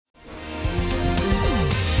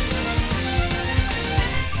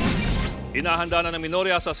Hinahanda na ng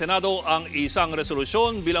minorya sa Senado ang isang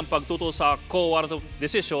resolusyon bilang pagtuto sa Quo Warranto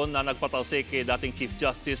desisyon na nagpatalsik kay dating Chief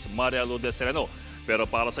Justice Maria Lourdes Sereno. Pero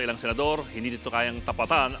para sa ilang senador, hindi dito kayang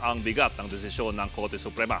tapatan ang bigat ng desisyon ng Korte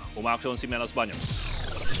Suprema. Umaaksyon si Menos Baños.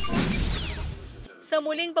 Sa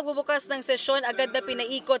muling pagbubukas ng sesyon, agad na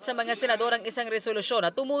pinaikot sa mga senador ang isang resolusyon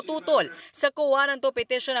na tumututol sa Quo Warranto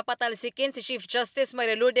petition na patalsikin si Chief Justice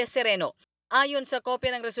Maria Lourdes Sereno. Ayon sa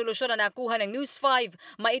kopya ng resolusyon na nakuha ng News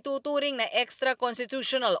 5, maituturing na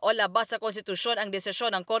extra-constitutional o labas sa konstitusyon ang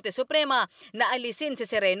desisyon ng Korte Suprema na alisin si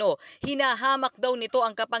Sereno. Hinahamak daw nito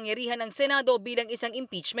ang kapangyarihan ng Senado bilang isang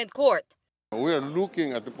impeachment court. We are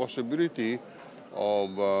looking at the possibility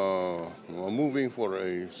of moving for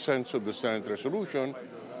a sense of the Senate resolution,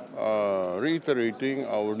 reiterating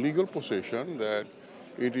our legal position that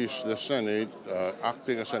it is the Senate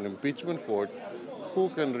acting as an impeachment court who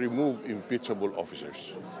can remove impeachable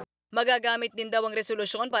officers. Magagamit din daw ang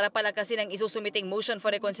resolusyon para palakasin ang isusumiting motion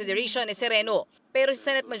for reconsideration ni Sereno. Pero si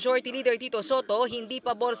Senate Majority Leader Tito Soto hindi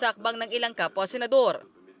pabor sa akbang ng ilang kapwa-senador.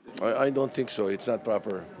 I don't think so. It's not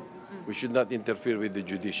proper. We should not interfere with the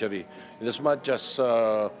judiciary. In as much as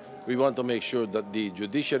we want to make sure that the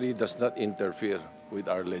judiciary does not interfere with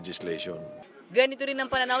our legislation. Ganito rin ang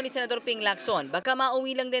pananaw ni Senador Ping Lacson. Baka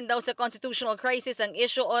mauwi lang din daw sa constitutional crisis ang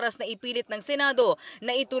issue oras na ipilit ng Senado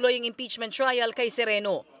na ituloy ang impeachment trial kay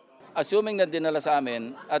Sereno. Assuming na dinala sa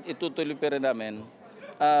amin at itutuloy pa rin namin,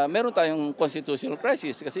 meron tayong constitutional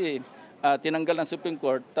crisis kasi tinanggal ng Supreme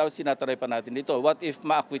Court tapos sinataray pa natin dito. What if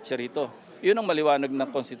ma-acquit siya rito? Yun ang maliwanag ng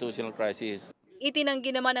constitutional crisis. Itinanggi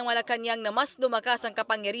naman ng Malacanang na mas lumakas ang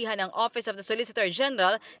kapangyarihan ng Office of the Solicitor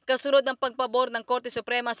General kasunod ng pagpabor ng Korte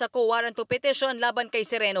Suprema sa Quo Warranto petition laban kay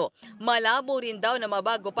Sereno. Malabo rin daw na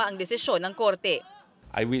mabago pa ang desisyon ng Korte.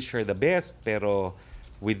 I wish her the best, pero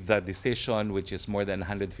with the decision which is more than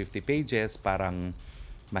 150 pages, parang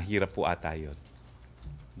mahirap po ata yun.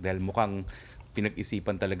 Dahil mukhang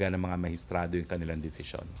pinag-isipan talaga ng mga mahistrado yung kanilang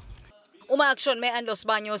desisyon. Umaaksyon, Mean Los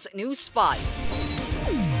Baños, News 5.